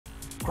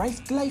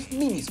Christ Life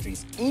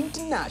Ministries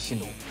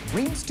International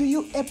brings to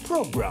you a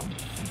program,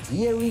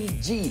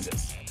 Hearing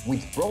Jesus,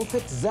 with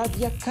Prophet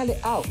Xavier Kale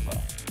Alpha.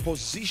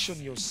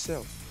 Position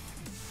yourself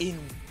in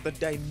the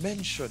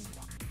dimension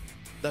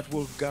that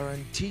will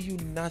guarantee you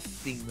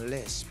nothing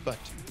less but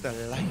the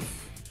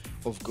life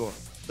of God.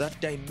 That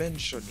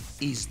dimension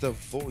is the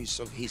voice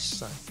of His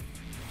Son.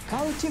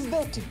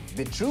 Cultivating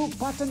the true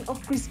pattern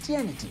of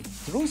Christianity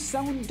through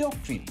sound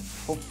doctrine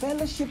for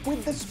fellowship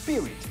with the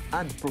Spirit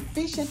and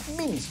proficient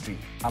ministry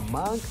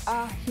among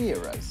our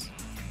hearers.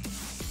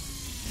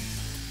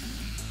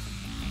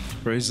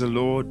 Praise the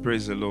Lord,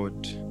 praise the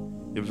Lord.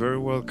 You're very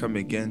welcome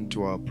again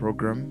to our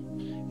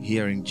program,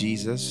 Hearing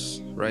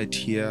Jesus, right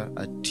here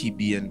at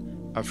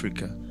TBN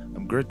Africa.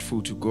 I'm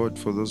grateful to God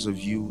for those of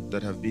you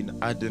that have been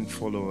ardent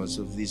followers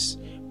of this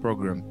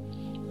program.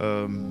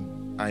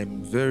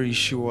 I'm very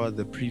sure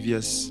the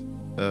previous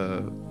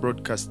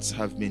broadcasts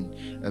have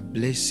been a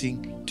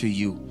blessing to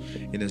you.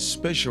 In a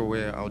special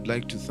way, I would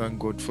like to thank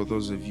God for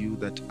those of you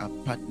that are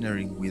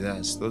partnering with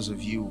us. Those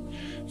of you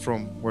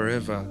from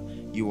wherever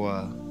you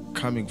are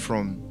coming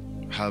from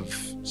have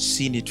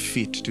seen it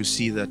fit to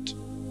see that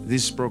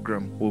this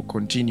program will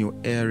continue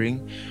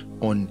airing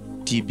on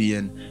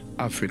TBN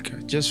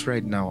Africa. Just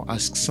right now,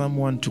 ask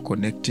someone to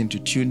connect in, to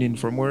tune in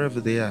from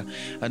wherever they are.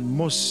 And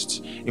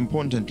most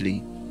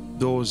importantly,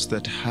 those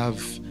that have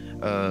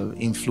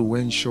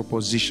influential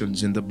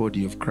positions in the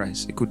body of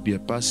Christ. It could be a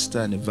pastor,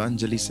 an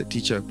evangelist, a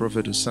teacher, a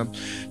prophet, or some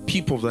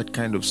people of that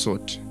kind of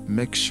sort.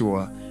 Make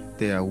sure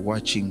they are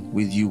watching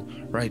with you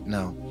right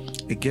now.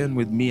 Again,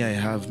 with me, I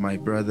have my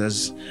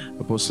brothers,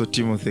 Apostle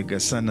Timothy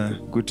Gasana.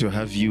 Good to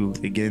have you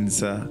again,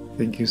 sir.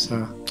 Thank you,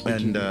 sir.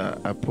 And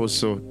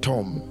Apostle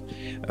Tom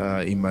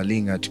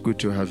Imalingat. Good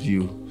to have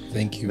you.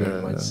 Thank you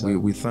very much, sir.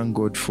 We thank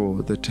God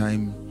for the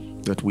time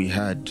that we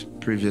had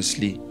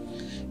previously.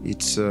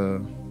 It's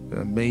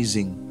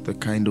amazing the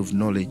kind of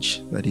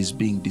knowledge that is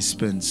being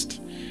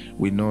dispensed.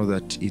 We know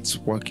that it's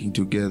working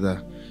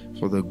together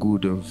for the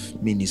good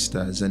of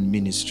ministers and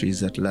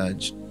ministries at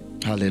large.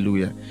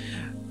 Hallelujah.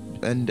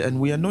 And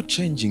we are not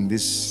changing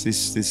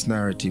this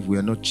narrative. We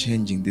are not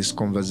changing this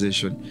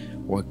conversation.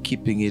 We're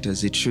keeping it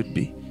as it should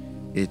be.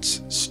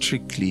 It's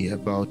strictly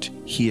about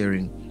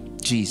hearing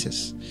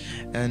Jesus.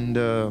 And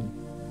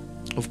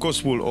of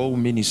course, we'll all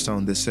minister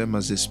on the same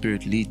as the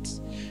Spirit leads.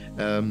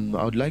 I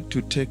would like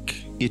to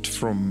take it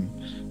from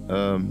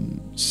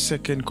 2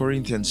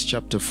 Corinthians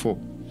chapter 4.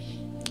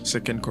 2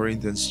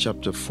 Corinthians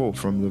chapter 4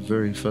 from the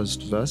very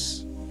first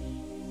verse.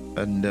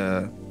 And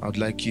I would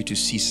like you to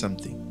see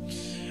something.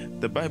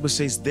 The Bible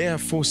says,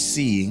 therefore,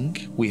 seeing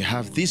we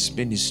have this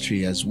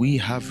ministry, as we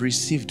have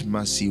received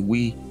mercy,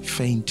 we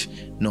faint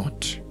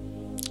not.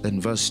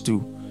 And verse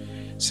 2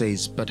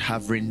 says, but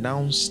have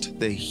renounced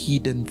the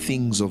hidden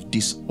things of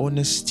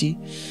dishonesty,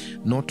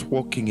 not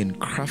walking in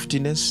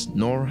craftiness,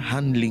 nor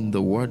handling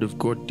the word of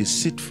God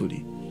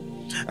deceitfully.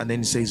 And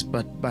then it says,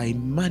 but by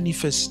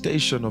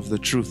manifestation of the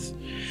truth,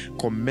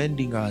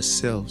 commending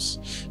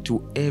ourselves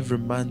to every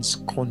man's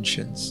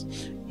conscience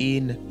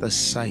in the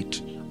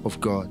sight of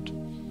God.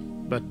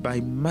 But by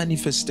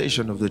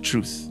manifestation of the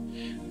truth,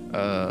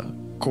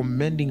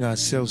 commending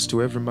ourselves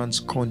to every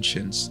man's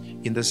conscience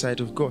in the sight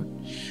of God.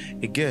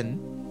 Again,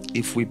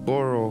 if we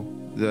borrow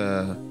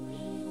the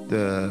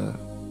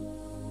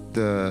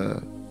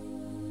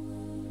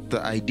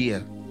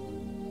idea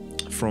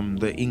from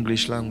the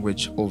English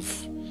language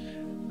of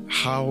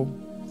how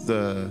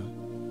the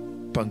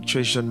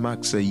punctuation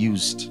marks are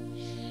used,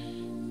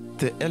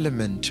 the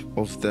element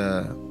of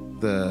the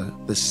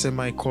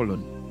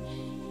semicolon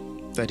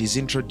that is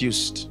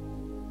introduced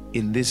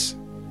in this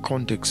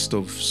context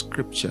of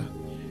scripture,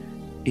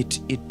 it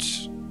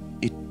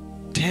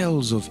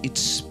tells of, it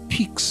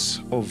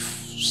speaks of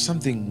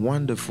something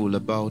wonderful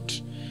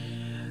about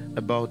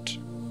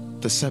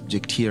the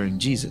subject here in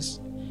Jesus.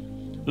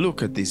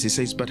 Look at this. It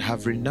says, but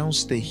have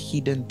renounced the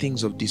hidden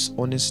things of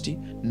dishonesty,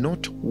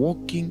 not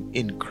walking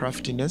in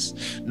craftiness,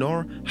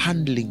 nor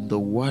handling the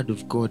word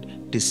of God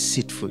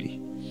deceitfully.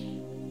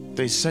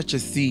 There is such a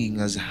thing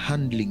as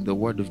handling the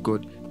word of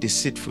God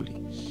deceitfully.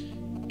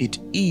 It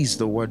is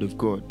the word of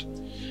God,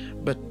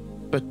 but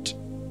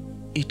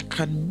it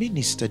can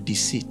minister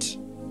deceit.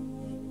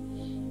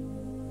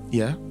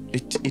 Yeah,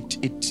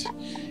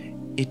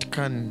 it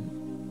can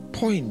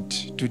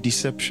point to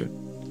deception,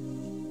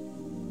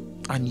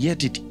 and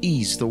yet it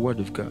is the word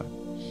of God.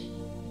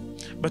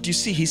 But you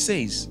see, he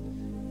says,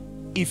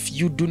 if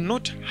you do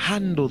not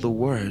handle the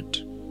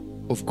word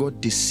of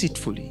God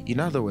deceitfully, in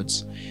other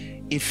words,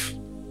 if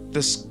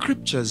the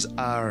scriptures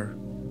are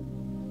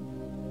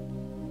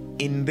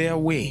in their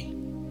way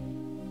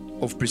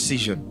of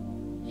precision,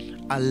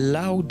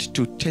 allowed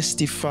to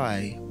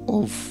testify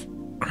of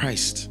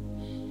Christ,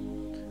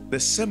 the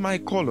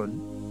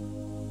semicolon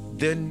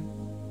then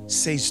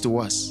says to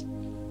us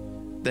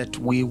that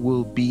we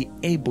will be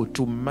able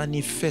to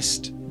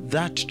manifest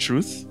that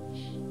truth,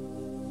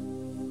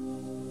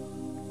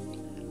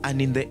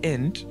 and in the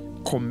end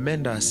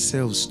commend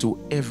ourselves to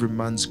every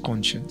man's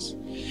conscience.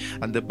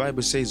 And the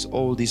Bible says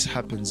all this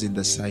happens in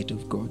the sight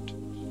of God.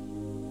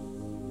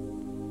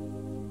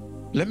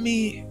 let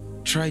me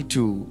try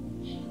to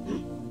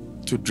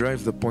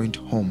drive the point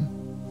home.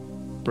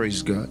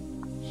 Praise God.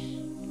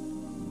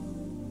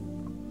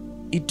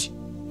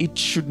 It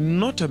should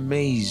not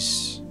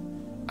amaze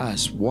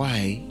us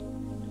why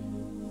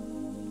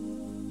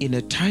in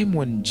a time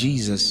when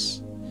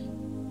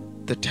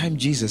the time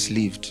Jesus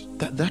lived,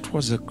 that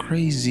was a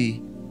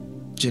crazy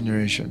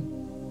generation.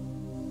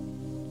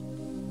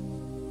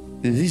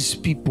 These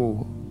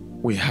people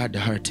were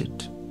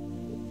hard-hearted.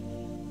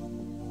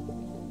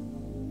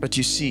 But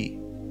you see,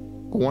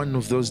 one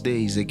of those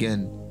days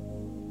again,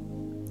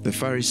 the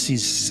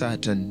Pharisees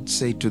sat and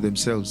said to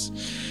themselves,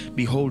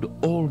 behold,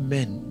 all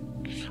men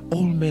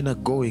are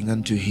going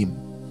unto him.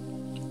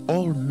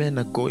 All men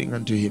are going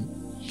unto him.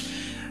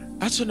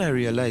 That's when I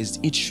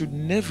realized it should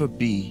never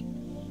be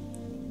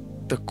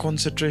the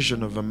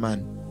concentration of a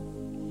man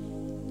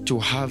to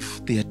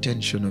have the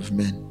attention of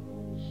men.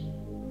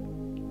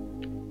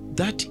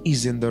 That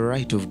is in the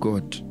right of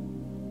God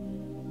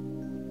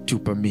to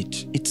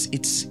permit.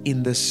 It's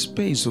in the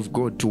space of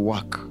God to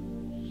work.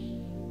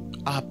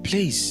 Our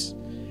place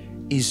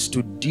is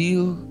to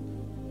deal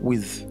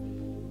with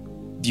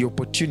the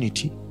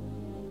opportunity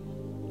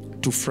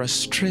to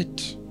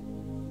frustrate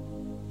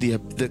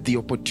the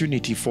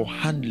opportunity for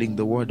handling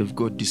the word of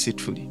God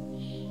deceitfully.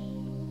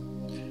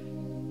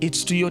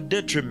 It's to your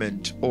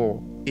detriment,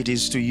 or it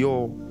is to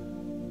your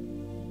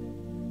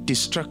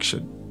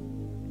destruction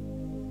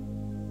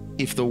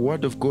if the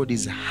word of God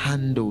is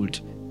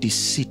handled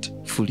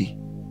deceitfully.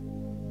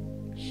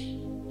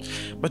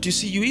 But you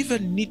see, you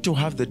even need to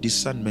have the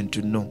discernment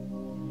to know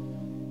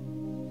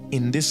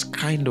in this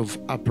kind of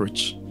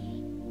approach,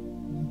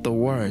 the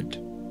word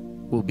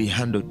will be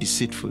handled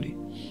deceitfully.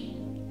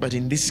 But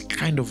in this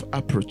kind of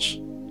approach,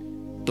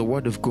 the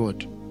word of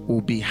God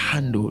will be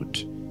handled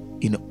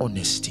in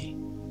honesty.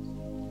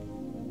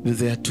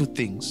 There are two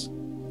things.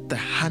 The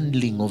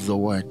handling of the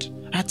word,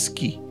 that's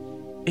key.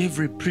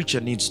 Every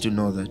preacher needs to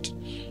know that.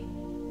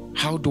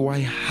 How do I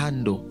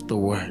handle the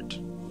word?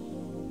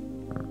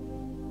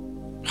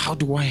 How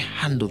do I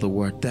handle the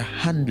word? The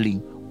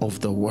handling of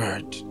the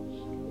word.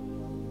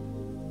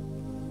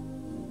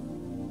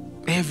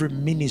 Every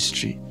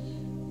ministry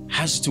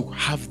has to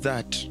have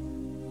that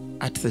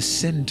at the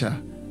center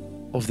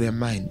of their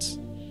minds.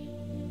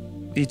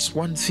 It's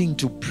one thing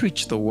to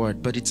preach the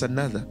word, but it's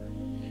another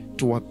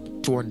to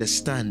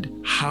understand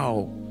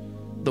how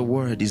the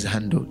word is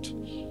handled.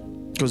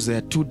 Because there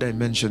are two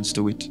dimensions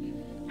to it.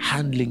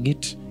 Handling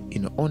it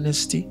in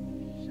honesty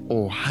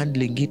or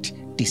handling it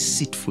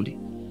deceitfully.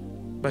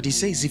 But he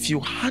says if you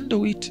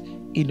handle it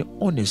in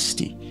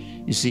honesty,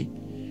 you see,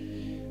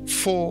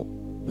 for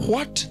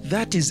what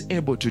that is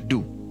able to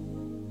do,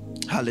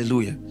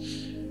 hallelujah,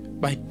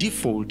 by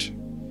default,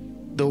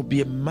 there will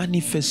be a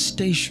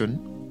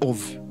manifestation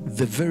of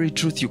the very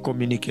truth you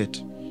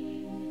communicate,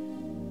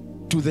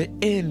 to the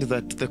end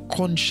that the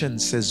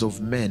consciences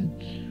of men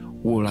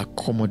will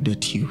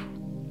accommodate you.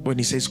 When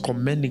he says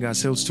commending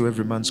ourselves to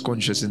every man's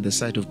conscience in the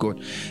sight of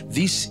God,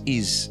 this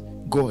is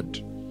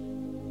God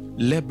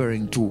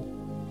laboring to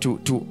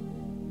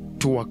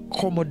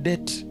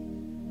accommodate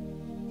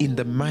in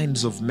the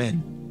minds of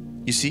men.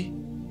 You see,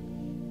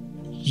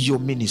 your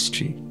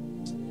ministry,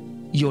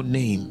 your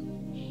name,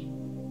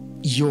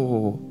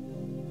 your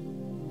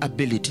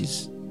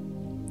abilities.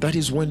 That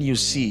is when you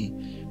see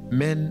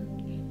men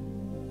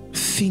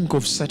think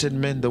of certain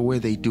men the way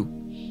they do.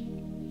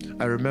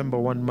 I remember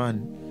one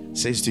man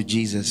says to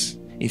Jesus,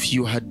 if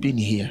you had been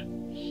here,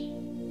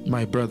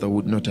 my brother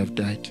would not have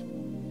died.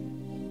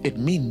 It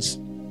means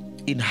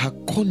in her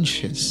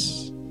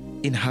conscience,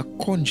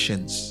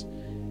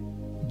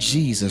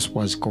 Jesus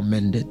was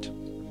commended.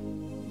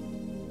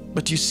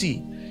 But you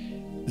see,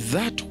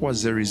 that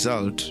was a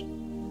result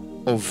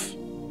of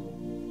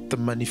the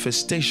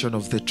manifestation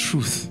of the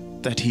truth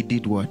that he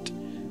did what?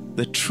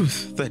 The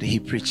truth that he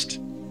preached.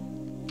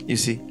 You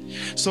see?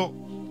 So,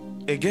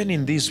 again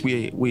in this,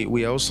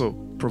 we are also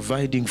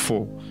providing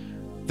for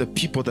the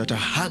people that are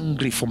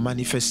hungry for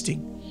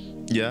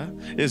manifesting. Yeah?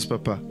 Yes,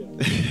 Papa.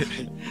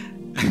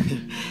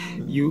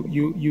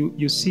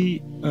 You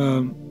see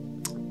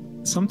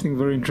something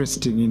very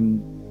interesting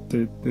in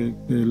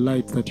the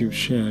light that you've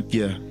shared.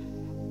 Yeah.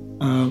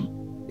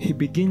 He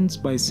begins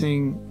by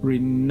saying,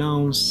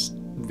 renounce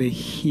the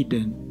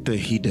hidden. The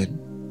hidden.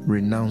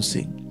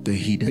 Renouncing the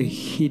hidden. The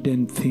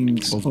hidden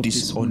things of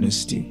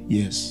dishonesty.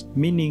 Yes.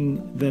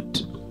 Meaning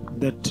that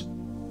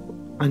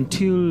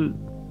until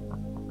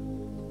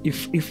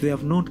if they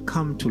have not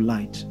come to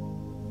light,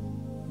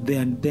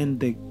 then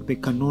they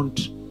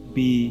cannot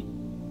be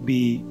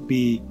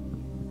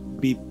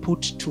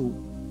put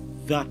to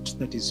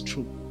that is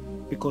true,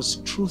 because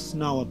truth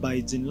now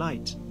abides in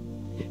light.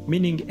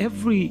 Meaning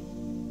every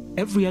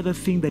other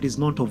thing that is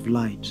not of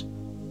light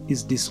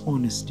is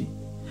dishonesty.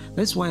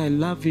 That's why I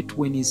love it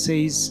when he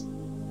says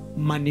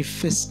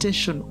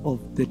manifestation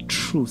of the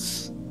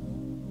truth,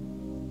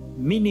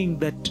 meaning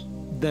that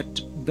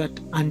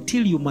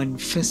until you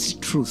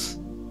manifest truth,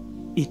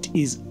 it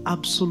is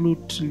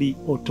absolutely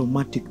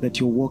automatic that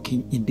you're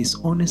walking in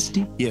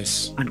dishonesty,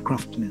 yes, and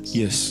craftiness.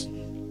 Yes.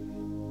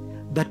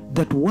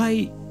 that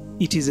why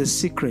it is a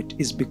secret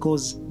is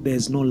because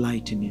there's no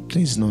light in it.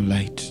 There is no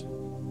light.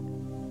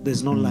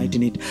 There's no light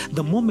in it.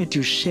 The moment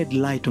you shed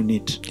light on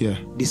it, Yeah.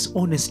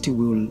 dishonesty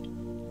will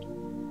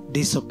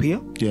disappear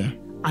Yeah.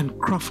 and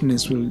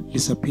craftiness will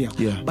disappear.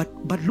 Yeah.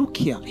 But look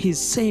here, he's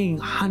saying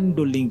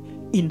handling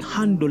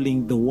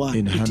the word.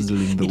 In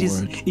handling the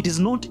word. It is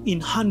not in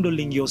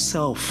handling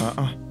yourself.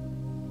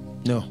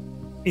 No.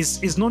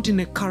 It's not in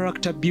a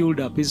character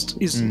build-up.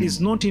 It's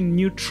not in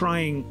you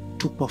trying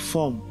to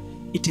perform.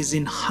 It is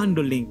in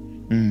handling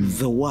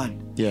the word.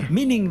 Yeah.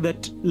 Meaning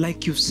that,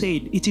 like you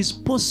said, it is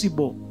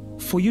possible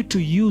for you to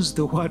use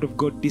the word of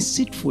God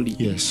deceitfully.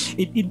 Yes.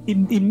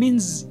 It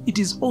means it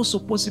is also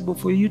possible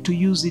for you to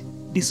use it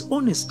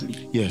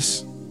dishonestly.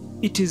 Yes.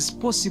 It is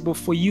possible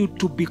for you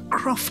to be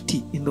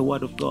crafty in the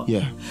word of God.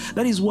 Yeah.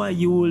 That is why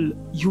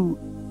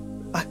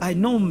I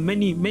know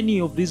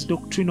many of these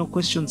doctrinal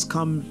questions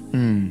come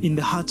in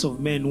the hearts of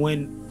men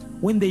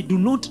when they do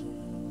not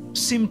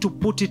seem to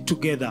put it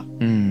together.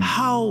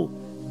 How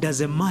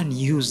does a man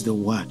use the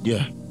word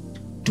Yeah.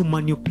 to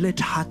manipulate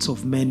hearts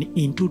of men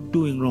into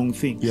doing wrong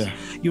things? Yeah.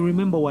 You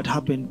remember what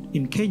happened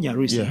in Kenya Yeah.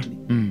 recently?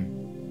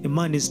 A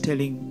man is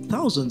telling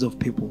thousands of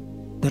people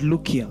that,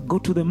 look here, go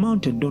to the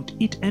mountain, don't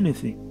eat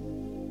anything.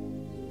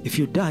 If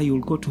you die,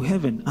 you'll go to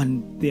heaven.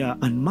 And they are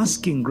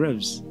unmasking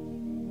graves.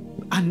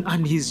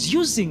 And he's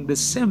using the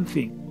same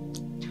thing.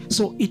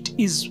 So it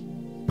is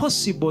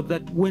possible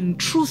that when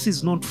truth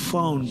is not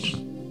found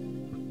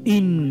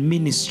in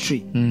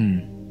ministry,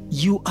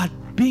 you are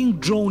being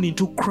drawn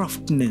into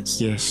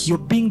craftiness. Yes. You're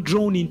being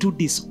drawn into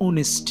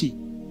dishonesty.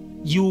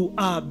 You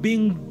are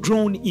being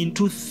drawn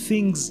into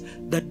things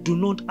that do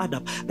not add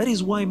up. That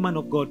is why, man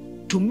of God,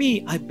 to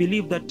me, I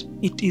believe that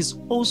it is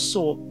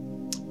also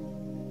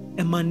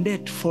a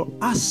mandate for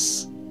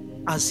us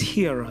as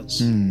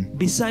hearers,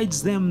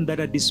 besides them that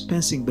are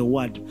dispensing the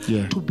word,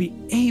 Yeah. to be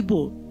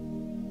able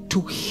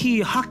to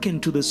hearken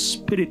to the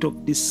spirit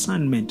of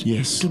discernment,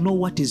 Yes. to know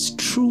what is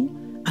true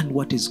and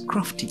what is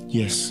crafty,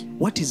 Yes.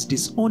 what is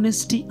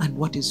dishonesty and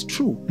what is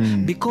true.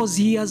 Because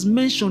he has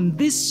mentioned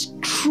this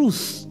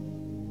truth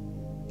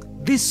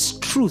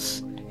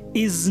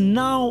is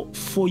now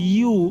for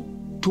you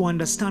to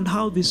understand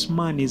how this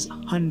man is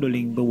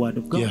handling the word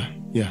of God. Yeah.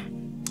 Yeah.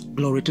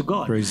 Glory to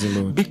God. Praise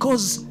the Lord.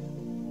 Because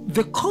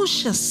the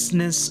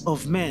consciousness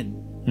of man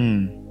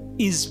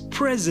is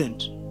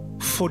present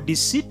for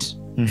deceit,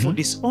 for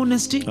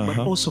dishonesty, but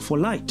also for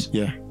light.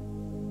 Yeah.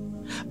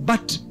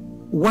 But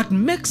what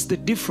makes the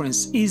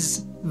difference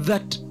is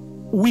that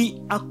we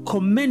are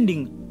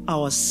commending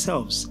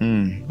ourselves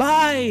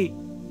by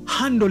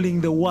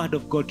handling the word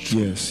of God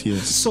true. Yes.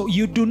 Yes. So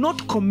you do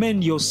not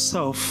commend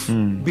yourself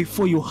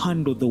before you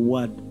handle the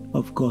word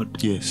of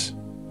God Yes.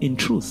 in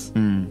truth.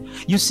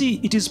 You see,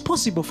 it is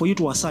possible for you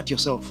to assert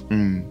yourself,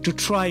 to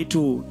try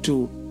to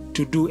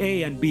do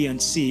A and B and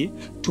C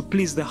to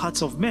please the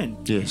hearts of men.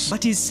 Yes.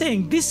 But he's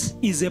saying this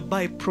is a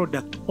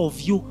byproduct of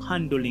you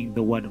handling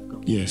the word of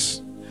God.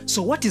 Yes.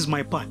 So what is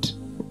my part?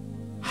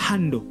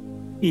 Handle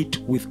it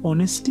with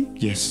honesty,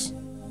 Yes.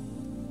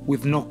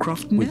 with no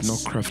craftiness.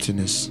 With no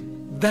craftiness.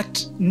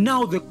 That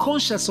now the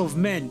conscience of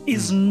men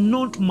is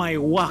not my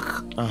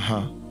work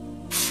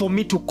for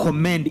me to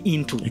commend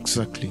into.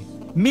 Exactly.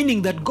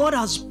 Meaning that God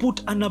has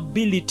put an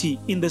ability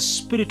in the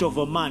spirit of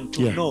a man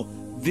to Yeah. know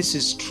this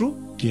is true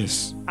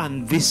Yes.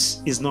 and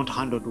this is not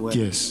handled well.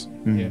 Yes.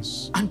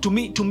 Yes. And to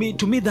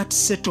me that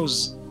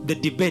settles the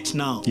debate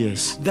now.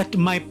 Yes. That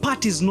my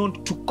part is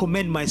not to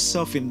commend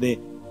myself in the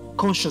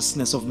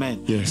consciousness of man.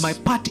 Yes. My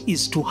part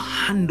is to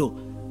handle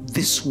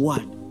this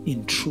word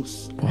in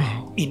truth,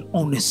 Wow. in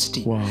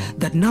honesty. Wow.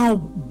 That now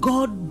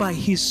God by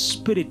his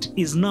spirit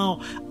is now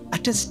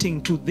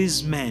attesting to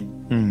these men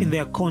in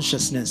their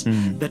consciousness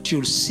that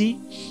you'll see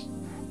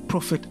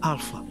Prophet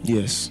Alpha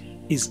Yes.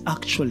 is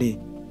actually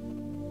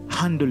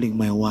handling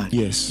my word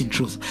Yes. in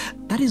truth.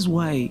 That is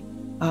why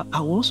I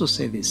will also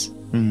say this.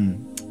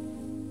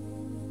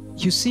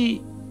 You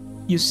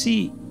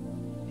see,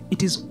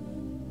 it is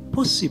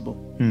possible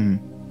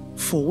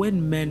for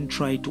when men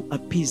try to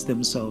appease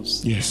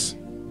themselves Yes.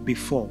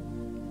 before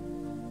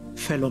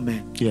fellow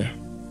men. Yeah.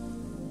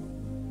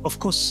 Of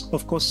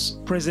course,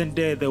 present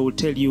day they will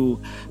tell you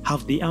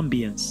have the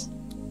ambience,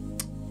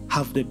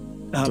 have the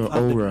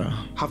aura.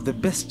 have the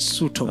best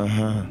suit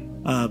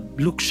on,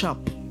 look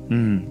sharp,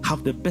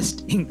 have the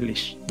best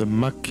English. The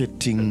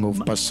marketing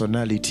of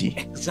personality.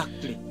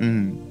 Exactly.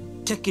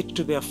 Take it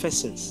to their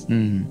faces.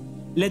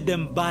 Let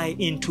them buy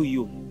into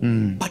you.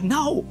 But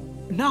now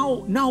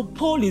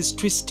Paul is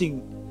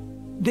twisting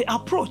the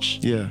approach.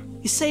 Yeah.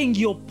 He's saying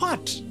your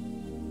part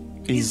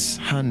Is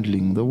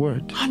handling the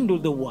word. handle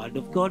the word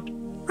of God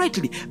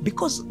rightly.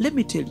 Because let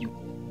me tell you,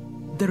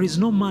 there is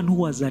no man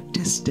who has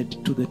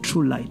attested to the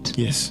true light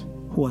Yes.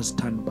 who has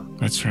turned back.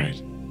 That's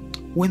right.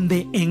 When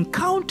they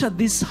encounter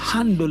this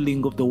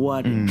handling of the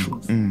word in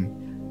truth,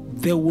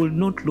 they will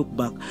not look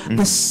back.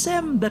 The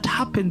same that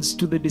happens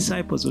to the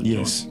disciples of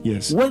Yes. John.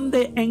 Yes. When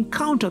they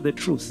encounter the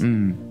truth,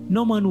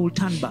 no man will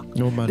turn back.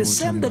 No man the will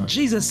same turn that back.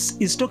 Jesus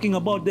is talking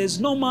about, there's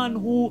no man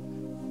who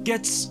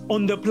gets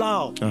on the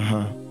plow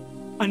Uh-huh.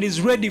 and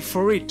is ready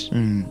for it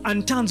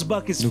and turns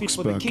back his feet Looks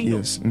for back, the kingdom.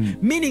 yes.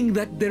 Meaning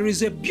that there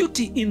is a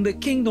beauty in the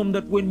kingdom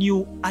that when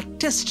you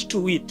attest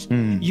to it,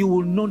 you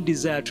will not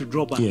desire to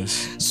draw back.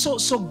 Yes.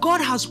 So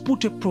God has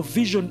put a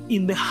provision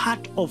in the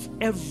heart of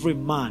every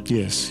man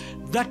Yes.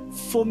 that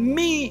for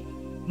me,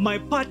 my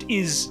part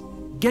is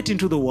get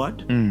into the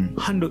word,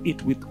 handle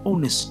it with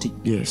honesty,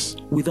 Yes.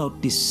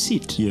 without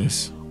deceit.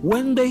 Yes.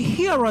 When the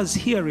hearers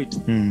hear it,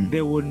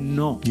 they will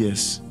know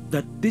Yes.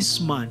 that this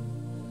man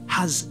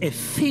has a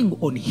thing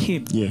on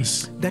him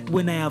Yes. that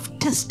when I have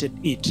tested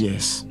it,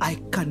 Yes. I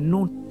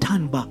cannot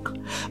turn back.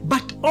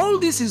 But all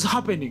this is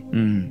happening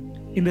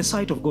in the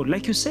sight of God,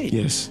 like you say.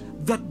 Yes.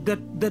 That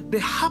the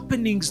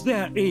happenings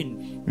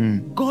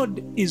therein,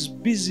 God is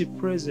busy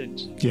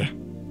present Yeah.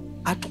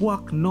 at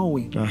work,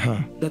 knowing Uh-huh.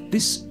 that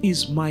this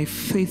is my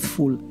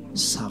faithful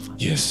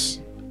servant, Yes.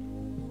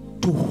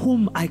 to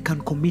whom I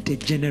can commit a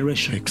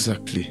generation.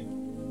 Exactly.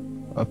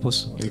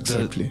 Apostle,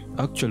 Exactly.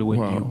 actually, when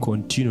Wow. you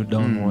continue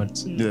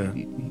downwards, Yeah.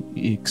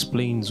 he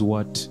explains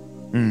what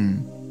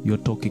you're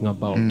talking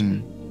about.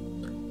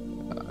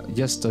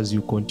 Just as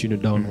you continue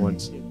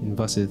downwards in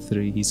verse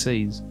 3, he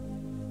says,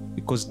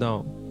 because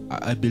now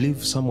I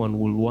believe someone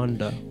will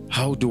wonder,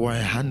 How do I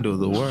handle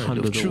the word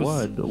under of the truth?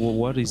 word,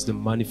 what is the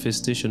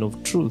manifestation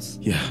of truth?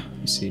 Yeah.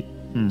 You see.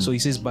 So he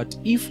says, but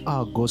if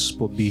our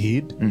gospel be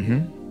hid,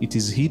 it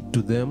is hid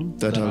to them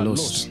That are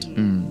lost.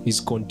 He's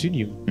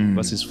continuing,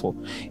 verses 4.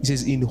 He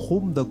says, in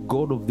whom the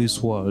God of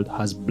this world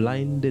has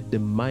blinded the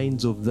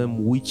minds of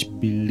them which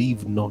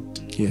believe not.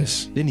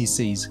 Yes. Then he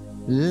says,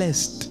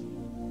 lest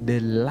the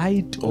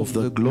light Of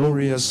the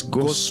glorious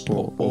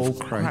gospel of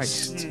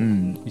Christ.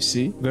 You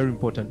see, very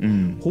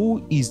important.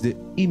 Who is the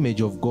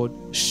image of God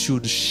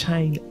should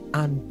shine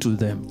unto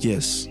them.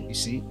 Yes. You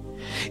see,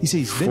 he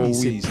says, For then he we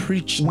says,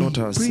 preach we not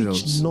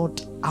ourselves, preach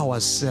not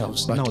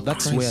ourselves. but Now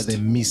that's Christ where the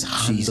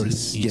mishandling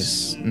Jesus. is.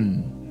 Yes.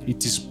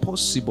 It is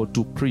possible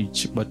to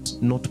preach, but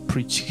not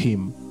preach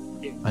him,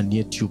 and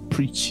yet you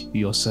preach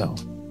yourself.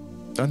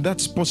 And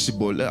that's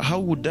possible. How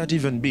would that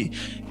even be?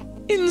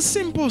 In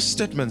simple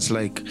statements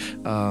like,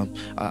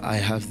 I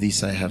have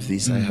this, I have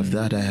this, I have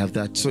that, I have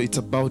that. So it's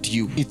about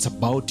you. It's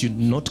about you,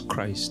 not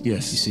Christ.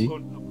 Yes. You see?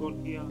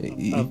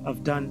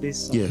 I've done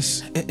this.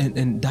 Yes.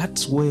 And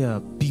that's where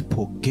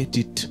people get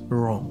it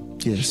wrong.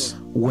 Yes.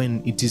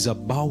 When it is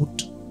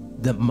about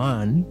the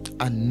man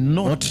And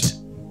not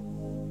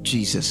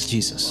Jesus.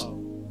 Jesus.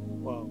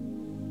 Wow.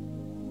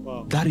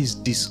 Wow. That is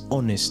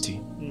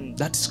dishonesty.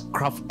 That's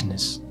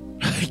craftiness.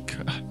 My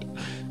God.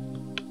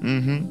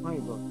 My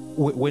God.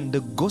 When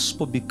the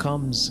gospel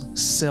becomes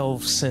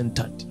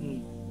self-centered,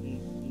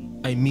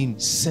 I mean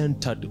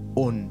centered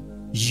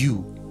on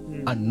you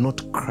and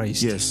not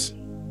Christ, Yes.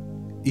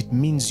 it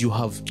means you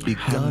have begun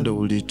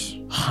Handled it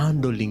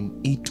handling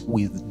it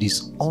with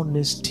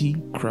dishonesty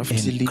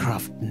craftily and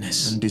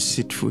craftiness and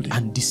deceitfully.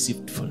 and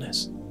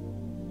deceitfulness.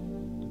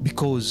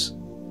 Because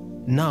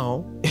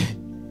now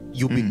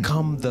you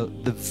become the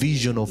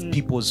vision of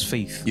people's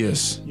faith.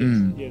 Yes.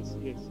 Yes.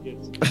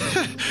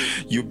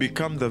 You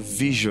become the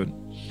vision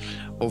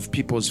of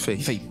people's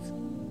faith.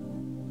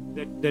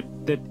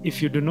 That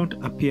if you do not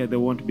appear, they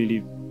won't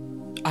believe.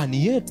 And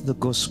yet the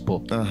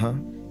gospel Uh-huh.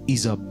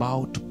 is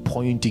about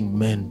pointing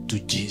men to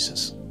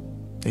Jesus.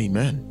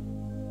 Amen.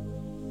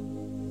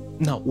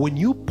 Now, when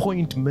you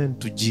point men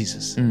to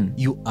Jesus,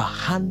 you are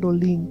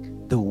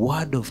handling the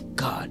word of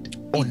God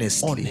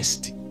Honestly. in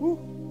honesty.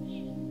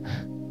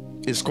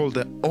 It's called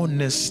the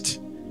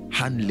honest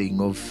handling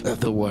of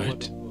the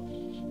word.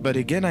 But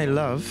again, I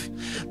love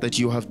that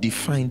you have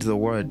defined the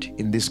word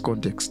in this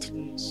context.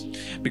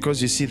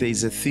 Because you see, there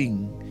is a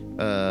thing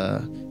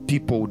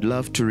people would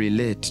love to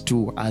relate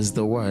to as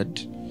the word,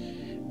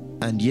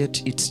 and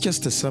yet it's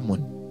just a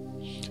sermon.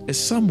 A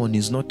sermon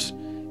is not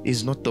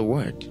the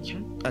word,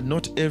 and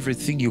not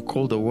everything you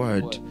call the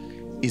word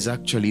is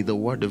actually the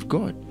word of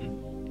God.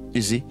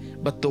 You see,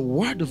 but the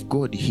word of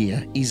God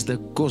here is the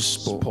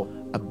gospel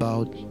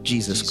about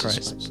Jesus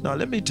Christ. Now,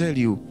 let me tell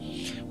you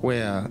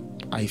where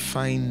I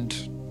find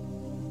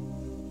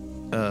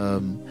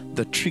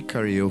the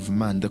trickery of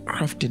man, the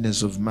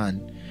craftiness of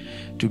man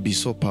to be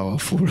so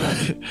powerful.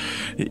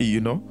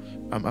 You know,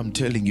 I'm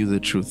telling you the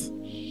truth.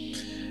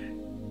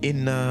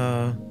 In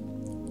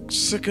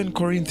 2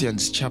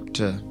 Corinthians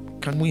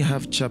can we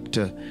have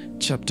chapter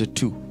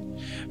 2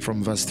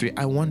 from verse 3?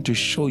 I want to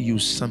show you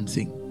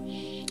something.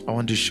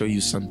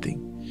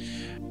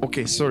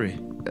 Okay, sorry.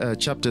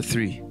 Chapter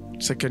 3.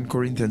 2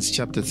 Corinthians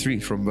chapter 3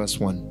 from verse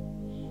 1.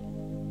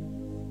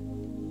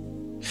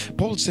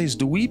 Paul says,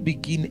 do we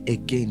begin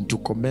again to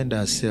commend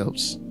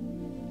ourselves?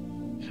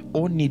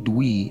 Or need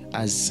we,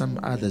 as some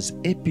others,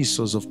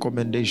 epistles of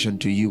commendation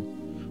to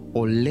you,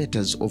 or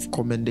letters of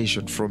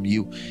commendation from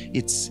you?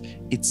 It's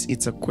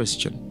a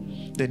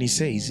question. Then he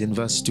says in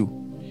verse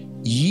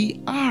 2,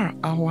 ye are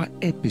our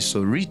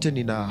epistle written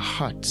in our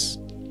hearts,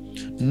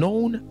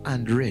 known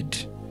and read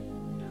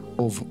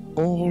of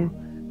all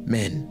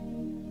men.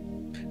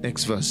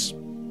 Next verse.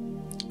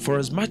 For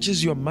as much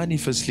as you are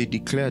manifestly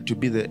declared to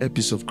be the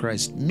epistle of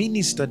Christ,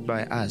 ministered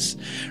by us,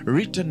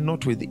 written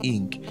not with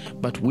ink,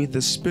 but with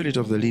the Spirit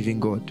of the living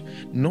God,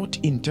 not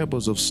in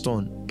tables of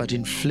stone, but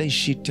in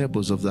fleshy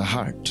tables of the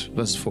heart.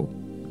 Verse 4.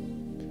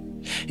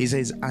 He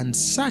says, and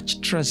such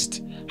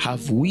trust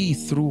have we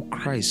through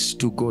Christ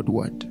to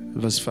Godward.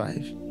 Verse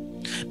 5.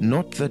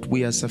 Not that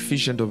we are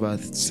sufficient of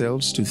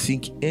ourselves to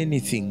think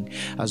anything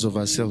as of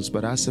ourselves,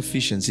 but our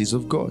sufficiency is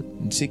of God.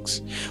 And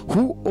 6.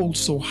 Who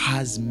also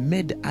has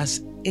made us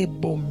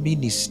able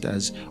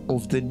ministers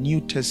of the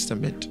New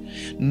Testament,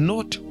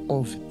 not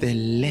of the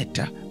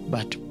letter,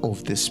 but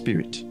of the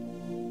Spirit.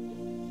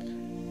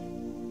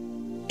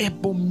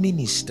 Able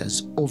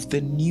ministers of the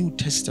New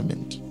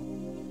Testament.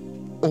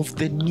 Of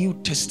the New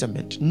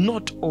Testament,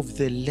 not of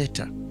the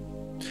letter,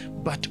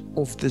 but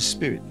of the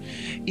Spirit.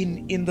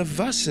 In the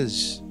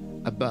verses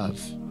above,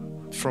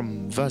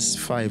 from verse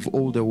 5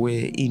 all the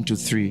way into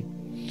 3,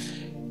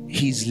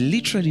 he's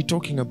literally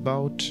talking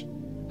about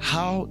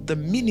how the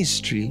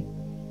ministry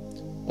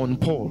on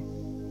Paul,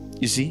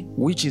 you see,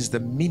 which is the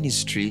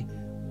ministry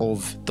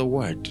of the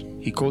Word.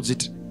 He calls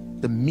it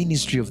the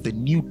ministry of the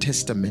New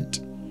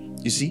Testament,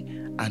 you see,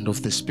 and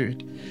of the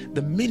Spirit.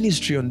 The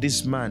ministry on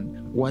this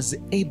man was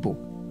able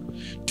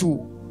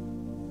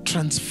to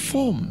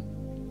transform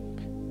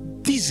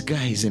these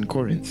guys in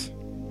Corinth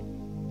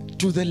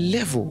to the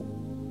level,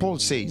 Paul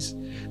says,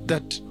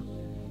 that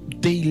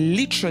they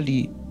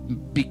literally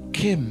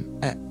became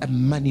a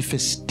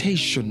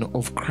manifestation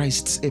of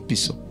Christ's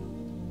epistle.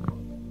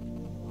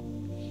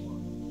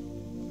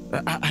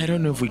 I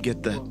don't know if we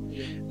get that.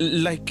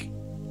 Like,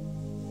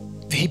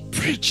 he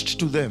preached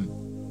to them.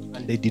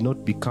 And they did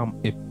not become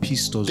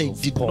epistles of Paul.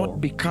 They did not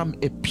become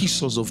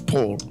epistles of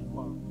Paul.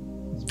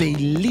 They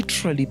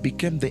literally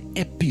became the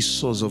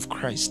epistles of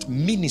Christ,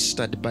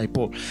 ministered by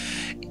Paul.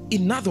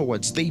 In other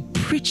words, they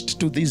preached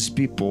to these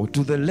people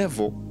to the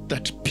level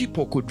that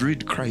people could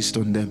read Christ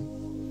on them.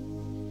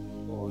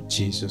 Oh,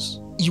 Jesus.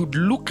 You'd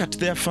look at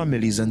their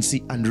families and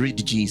see and read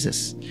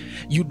Jesus.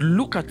 You'd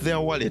look at their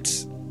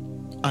wallets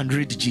and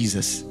read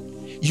Jesus.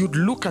 You'd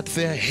look at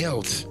their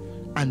health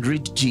and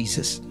read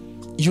Jesus.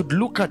 You'd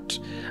look at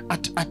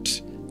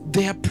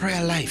their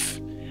prayer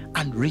life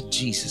and read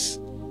Jesus.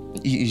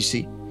 You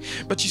see?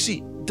 But you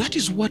see, that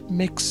is what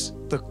makes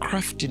the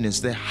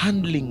craftiness, the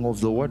handling of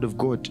the Word of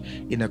God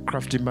in a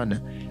crafty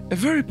manner, a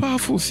very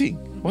powerful thing.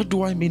 What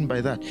do I mean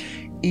by that?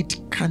 It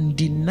can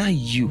deny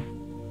you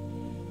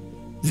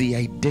the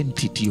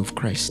identity of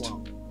Christ.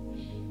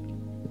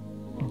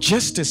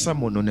 Just as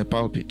someone on a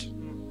pulpit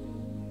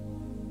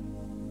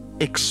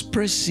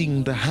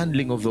expressing the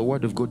handling of the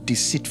Word of God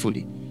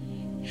deceitfully.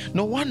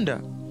 No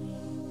wonder,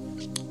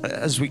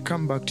 as we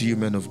come back to you,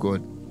 men of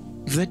God,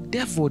 the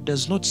devil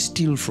does not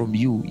steal from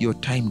you your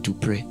time to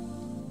pray.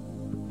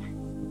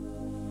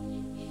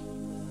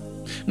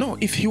 No,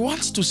 if he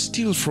wants to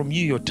steal from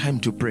you your time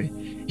to pray,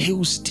 he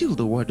will steal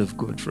the Word of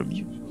God from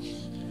you.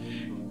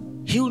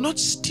 He will not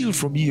steal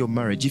from you your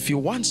marriage. If he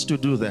wants to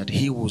do that,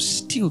 he will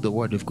steal the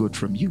Word of God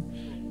from you,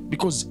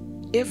 because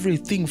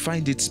everything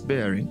finds its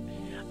bearing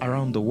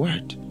around the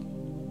Word.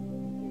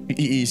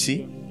 You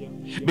see?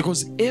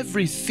 Because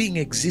everything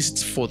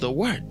exists for the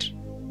Word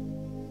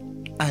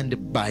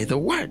and by the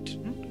Word.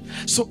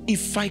 So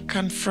if I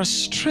can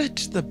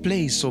frustrate the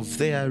place of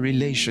their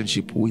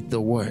relationship with the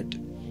Word,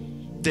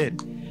 then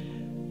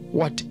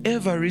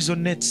whatever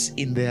resonates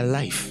in their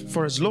life,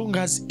 for as long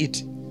as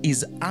it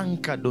is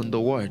anchored on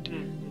the Word,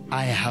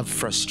 I have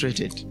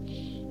frustrated.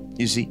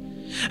 You see?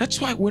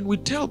 That's why when we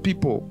tell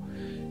people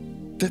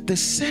that the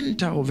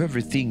center of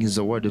everything is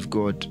the Word of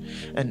God,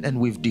 and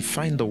we've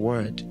defined the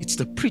Word, it's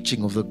the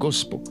preaching of the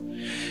gospel.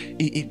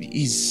 It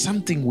is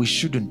something we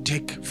shouldn't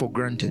take for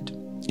granted.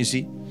 You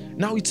see?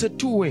 Now it's a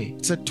two-way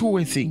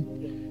thing.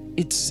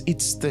 It's to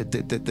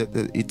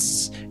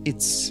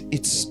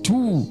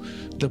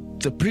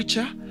the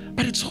preacher,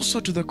 but it's also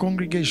to the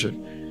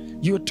congregation.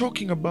 You are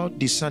talking about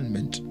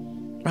discernment,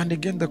 and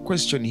again the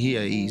question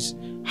here is,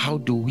 how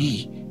do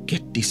we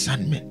get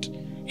discernment?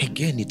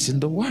 Again, it's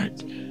in the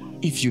Word.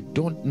 If you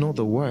don't know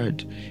the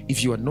Word,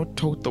 if you are not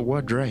taught the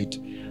Word right,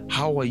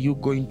 how are you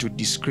going to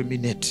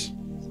discriminate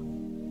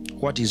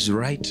what is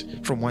right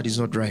from what is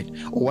not right,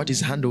 or what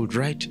is handled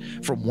right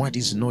from what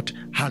is not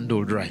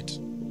handled right?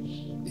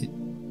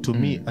 To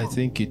me, I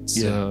think it's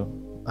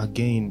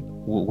again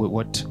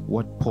what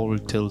Paul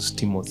tells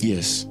Timothy.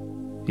 Yes,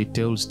 he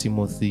tells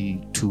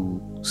Timothy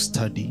to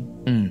study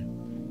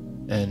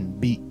and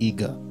be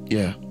eager,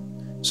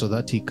 so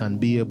that he can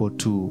be able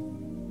to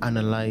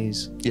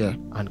analyze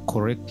and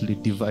correctly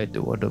divide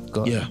the Word of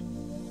God.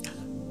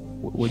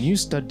 When you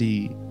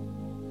study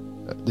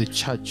the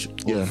church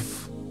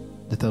of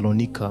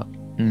Thessalonica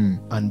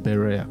and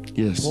Berea,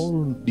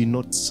 Paul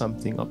denotes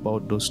something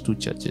about those two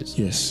churches.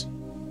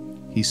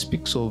 He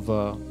speaks of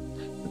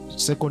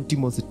 2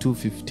 Timothy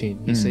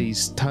 2:15. He says,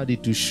 study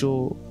to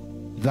show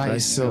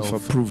thyself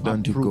approved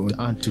unto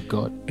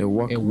God, a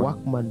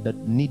workman that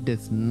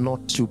needeth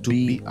not to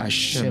be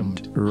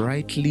ashamed,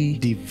 rightly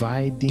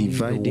dividing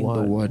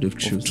the word of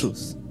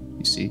truth.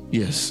 You see?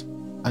 Yes.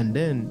 And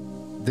then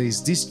there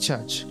is this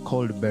church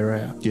called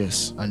Berea.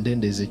 Yes. And then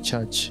there's a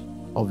church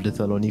of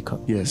Thessalonica.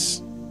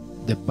 Yes.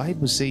 The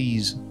Bible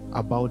says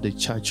about the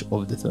church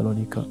of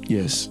Thessalonica,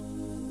 yes,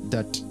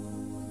 that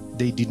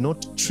they did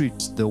not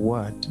treat the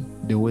word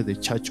the way the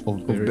church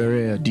of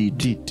Berea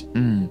did.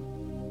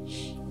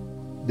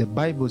 The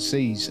Bible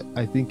says,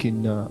 I think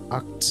in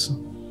Acts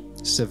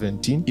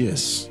 17,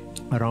 yes,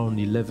 around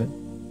 11,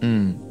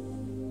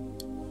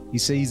 he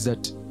says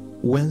that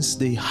once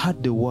they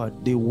heard the word,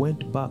 they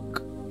went back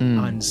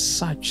and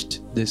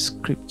searched the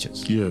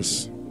scriptures.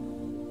 Yes.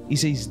 He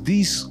says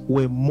these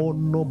were more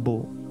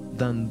noble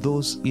than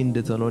those in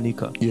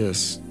Thessalonica.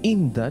 Yes.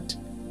 In that,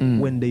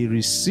 when they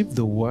received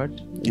the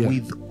word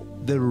with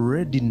the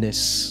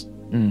readiness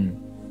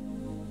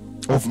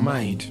of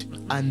mind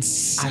and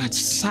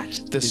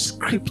searched the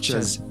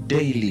scriptures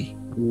daily,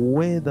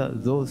 whether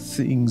those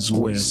things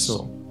were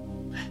so.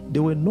 They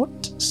were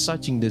not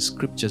searching the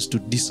scriptures to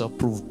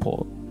disapprove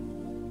Paul.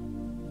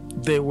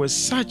 They were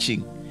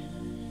searching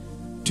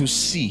to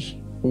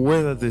see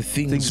whether the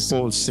things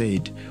Paul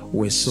said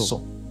were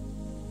so.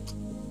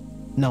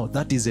 Now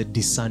that is a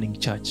discerning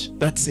church.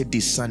 That's a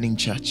discerning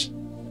church.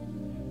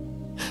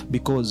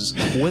 Because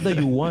whether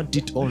you want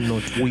it or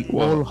not, we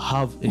all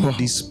have a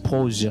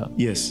disposure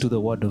to the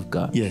word of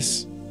God.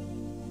 Yes.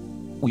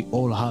 We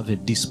all have a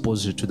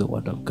disposure to the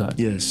word of God.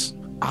 Yes.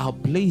 Our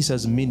place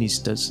as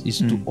ministers is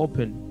to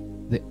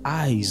open the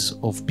eyes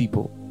of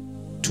people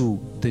to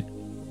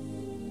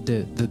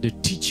the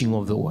teaching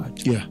of the word.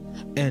 Yeah.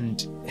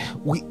 And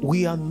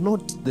we are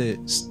not the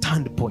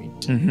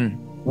standpoint.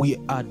 We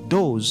are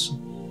those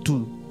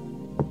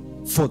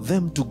for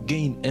them to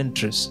gain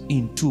interest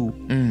into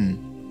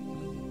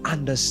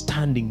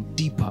understanding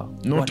deeper.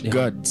 Not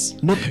gods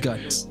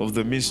of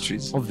the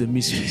mysteries.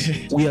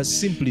 mysteries. We are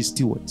simply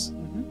stewards.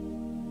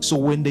 So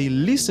when they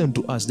listen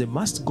to us, they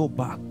must go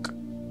back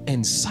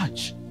and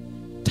search.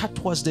 That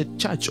was the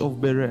church of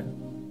Berea.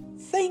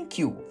 Thank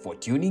you for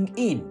tuning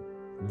in.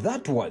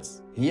 That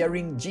was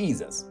Hearing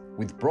Jesus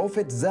with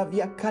Prophet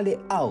Xavier Kale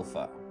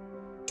Alpha.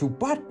 To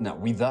partner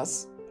with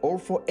us or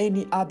for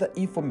any other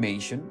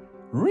information,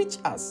 reach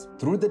us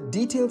through the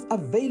details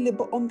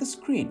available on the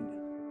screen.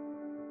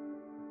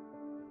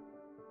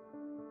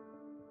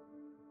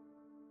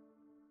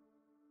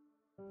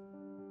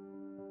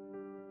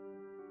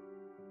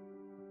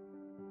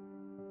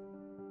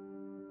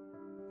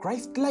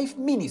 Christ Life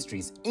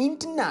Ministries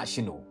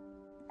International.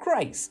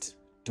 Christ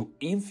to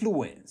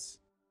influence.